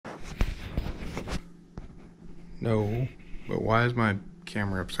No, but why is my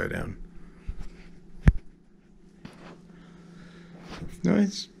camera upside down? No,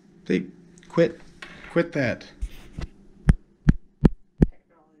 it's they quit that.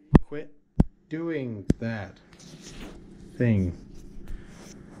 Quit doing that thing.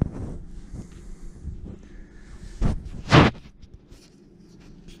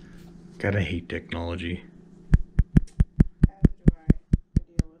 God, I hate technology. As do I. I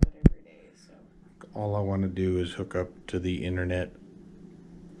deal with it every day, so. All I want to do is hook up to the internet.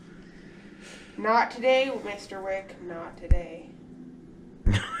 Not today, Mr. Wick. Not today.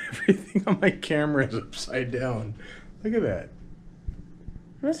 Everything on my camera is upside down. Look at that.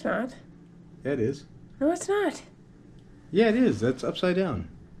 No, it's not. Yeah, it is. No, it's not. Yeah, it is. That's upside down.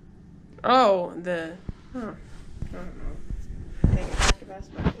 Oh, the... Oh, I don't know. Take it back to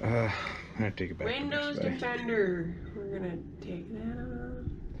Best Buy. I'm gonna take it back. Windows to Best Buy. Defender. We're gonna take that off.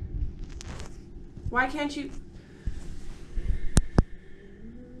 Why can't you...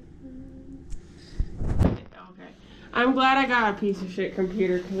 Okay. I'm glad I got a piece of shit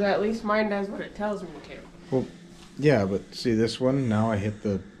computer, because at least mine does what it tells me to. Well, yeah, but see this one? Now I hit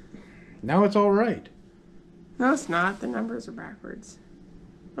the... Now it's all right. No, it's not. The numbers are backwards.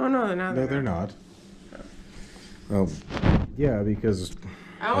 Oh, no, they're not. No, they're not. Well, yeah, because...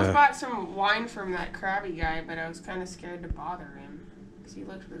 I almost bought some wine from that crabby guy, but I was kind of scared to bother him, because he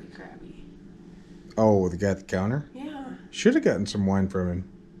looked really crabby. Oh, the guy at the counter? Yeah. Should have gotten some wine from him.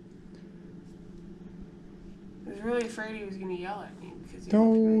 I was really afraid he was going to yell at me. Because he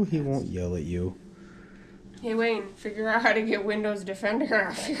No, he won't yell at you. Hey, Wayne, figure out how to get Windows Defender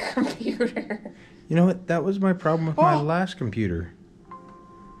off your computer. You know what? That was my problem with my last computer.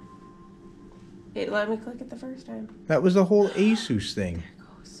 It let me click it the first time. That was the whole Asus thing. There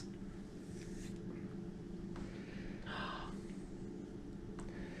it goes.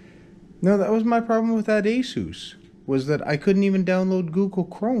 No, that was my problem with that Asus. Was that I couldn't even download Google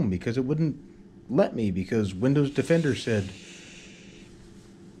Chrome because it wouldn't let me because Windows Defender said...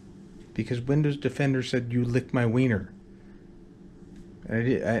 Because Windows Defender said you licked my wiener.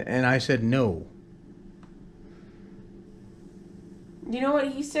 And I said no. You know what?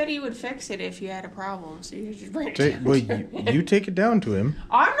 He said he would fix it if you had a problem, so you just bring it down Well, to him. you take it down to him.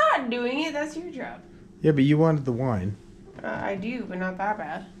 I'm not doing it. That's your job. Yeah, but you wanted the wine. I do, but not that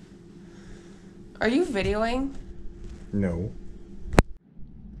bad. Are you videoing? No.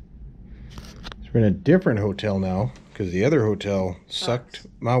 So we're in a different hotel now because the other hotel sucked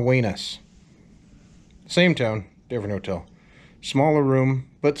my weenus. Same town, different hotel. Smaller room,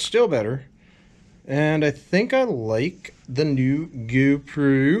 but still better. And I think I like the new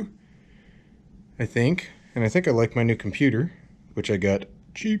GoPro. I think. And I think I like my new computer, which I got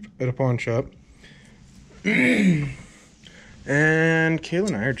cheap at a pawn shop. And Kayla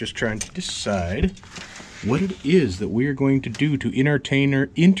and I are just trying to decide what it is that we are going to do to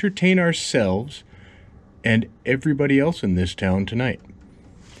entertain ourselves and everybody else in this town tonight.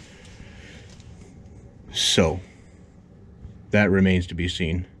 So, that remains to be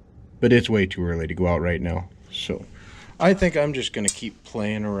seen. But it's way too early to go out right now. So, I think I'm just going to keep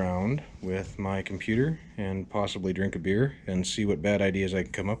playing around with my computer and possibly drink a beer and see what bad ideas I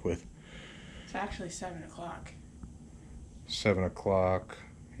can come up with. It's actually 7 o'clock. 7 o'clock.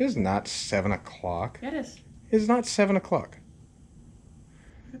 It's not 7 o'clock. It is. It's not 7 o'clock.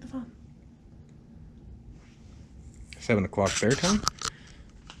 Look at the phone. 7 o'clock their time?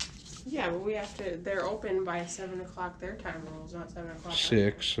 Yeah, but we have to, they're open by 7 o'clock their time rules, not 7 o'clock.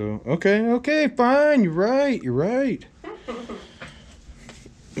 6, so, okay, fine, you're right.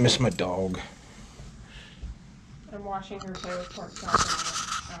 Miss my dog. I'm watching her play with pork chop in the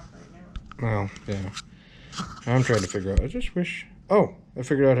shop right now. Well, yeah. I'm trying to figure out, I just wish, oh, I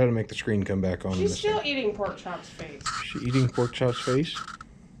figured out how to make the screen come back on. She's still eating pork chop's face. Is she eating pork chop's face?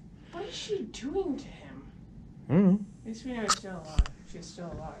 What is she doing to him? I don't know. At least we know he's still alive. She's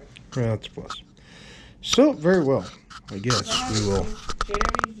still alive. Yeah, that's a plus. So, very well. I guess we will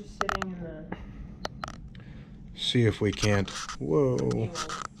JW's just sitting in the... see if we can't, whoa.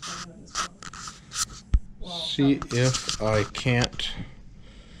 Well, See if I can't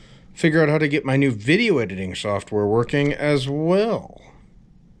figure out how to get my new video editing software working as well.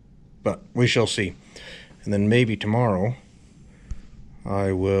 But we shall see. And then maybe tomorrow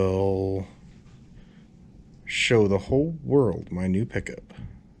I will show the whole world my new pickup.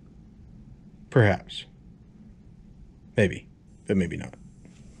 Perhaps. Maybe. But maybe not.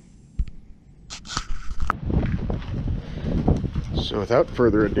 So without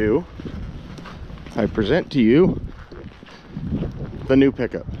further ado, I present to you the new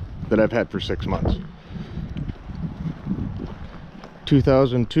pickup that I've had for 6 months.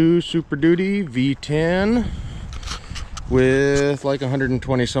 2002 Super Duty V10 with like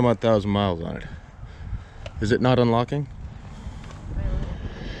 120 some odd thousand miles on it. Is it not unlocking?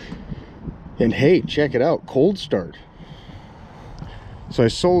 And hey, check it out, cold start. So I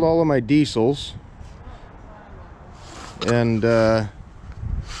sold all of my diesels and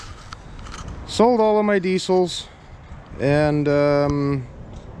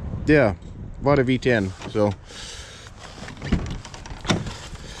yeah, bought a V10. So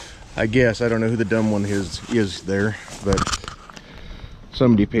I guess I don't know who the dumb one is there, but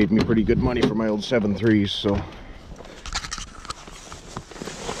somebody paid me pretty good money for my old 7.3s. So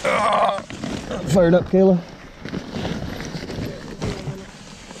fired up, Kayla.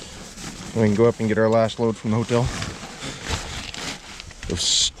 We can go up and get our last load from the hotel of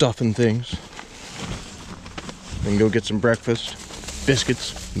stuff and things. We can go get some breakfast,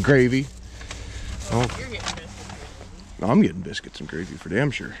 biscuits, and gravy. Oh, you're getting biscuits and gravy. I'm getting biscuits and gravy for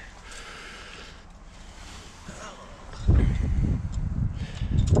damn sure.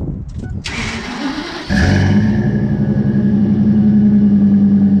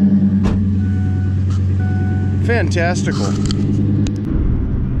 Fantastical.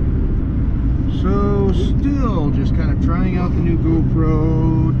 So still just kind of trying out the new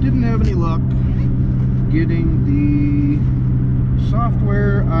GoPro. Didn't have any luck getting the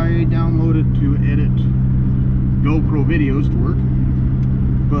software I downloaded to edit GoPro videos to work.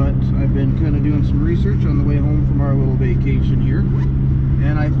 But I've been kind of doing some research on the way home from our little vacation here,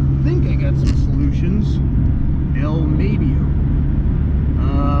 and I think I got some solutions. El Medio.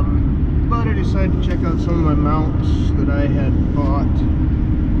 But I decided to check out some of my mounts that I had bought,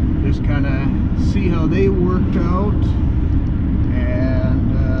 just kind of see how they worked out,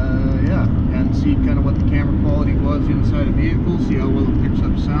 and yeah, and see kind of what the camera quality was inside a vehicle, see how well it picks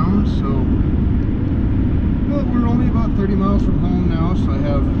up sound. So, but we're only about 30 miles from home now, so I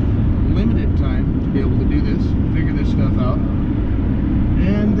have limited time to be able to do this, figure this stuff out,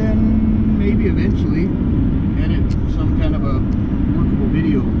 and then maybe eventually edit some kind of a workable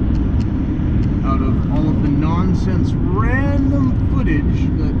video out of all of the nonsense random footage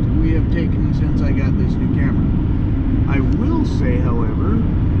that we have taken since I got this new camera. I will say, however,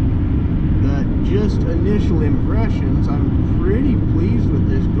 that just initial impressions, I'm pretty pleased with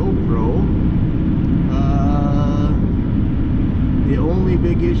this GoPro. The only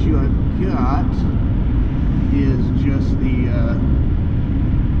big issue I've got is just the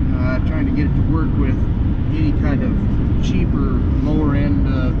trying to get it to work with any kind of cheaper, lower end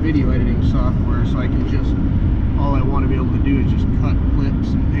video editing software, so I can just, all I want to be able to do is just cut clips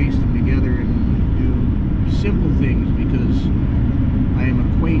and paste them together and do simple things, because I am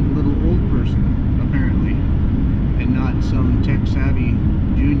a quaint little old person apparently and not some tech savvy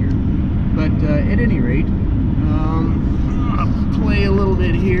junior. But at any rate, I'll play a little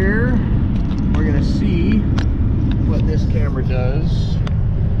bit here. We're gonna see what this camera does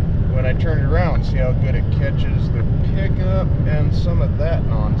when I turn it around, see how good it catches the pickup and some of that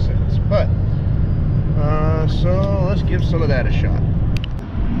nonsense. But so let's give some of that a shot.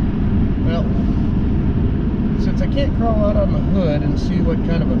 Well, since I can't crawl out on the hood and see what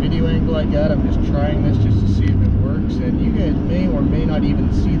kind of a video angle I got, I'm just trying this just to see if it works. And you guys may or may not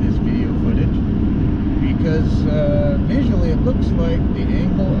even see this video footage, because visually it looks like the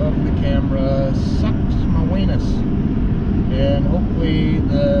angle of the camera sucks my weenus. And hopefully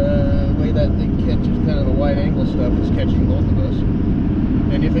the way that thing catches kind of the wide angle stuff is catching both of us.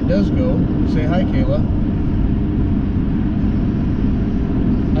 And if it does go, say hi, Kayla.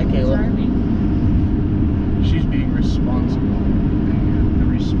 Hi, Kayla. She's being responsible. A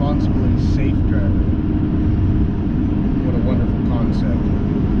responsible and safe driver. What a wonderful concept.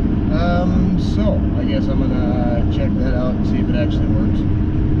 So I guess I'm gonna check that out and see if it actually works.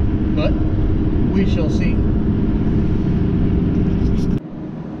 But we shall see.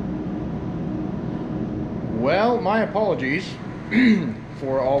 Well, my apologies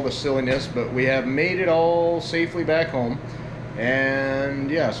for all the silliness, but we have made it all safely back home. And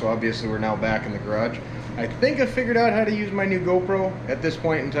yeah, so obviously we're now back in the garage. I think I figured out how to use my new GoPro at this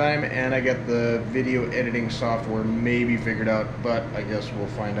point in time, and I got the video editing software maybe figured out, but I guess we'll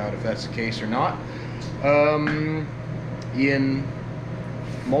find out if that's the case or not in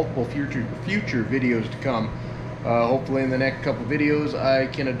multiple future videos to come. Hopefully in the next couple videos I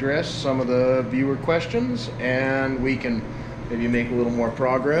can address some of the viewer questions, and we can maybe make a little more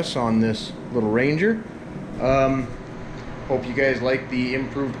progress on this little Ranger. Hope you guys like the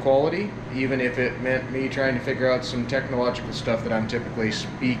improved quality, even if it meant me trying to figure out some technological stuff that I'm typically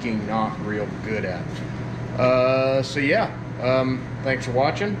speaking not real good at. So yeah, thanks for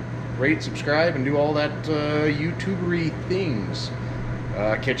watching. Rate, subscribe, and do all that YouTubery things.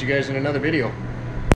 Catch you guys in another video.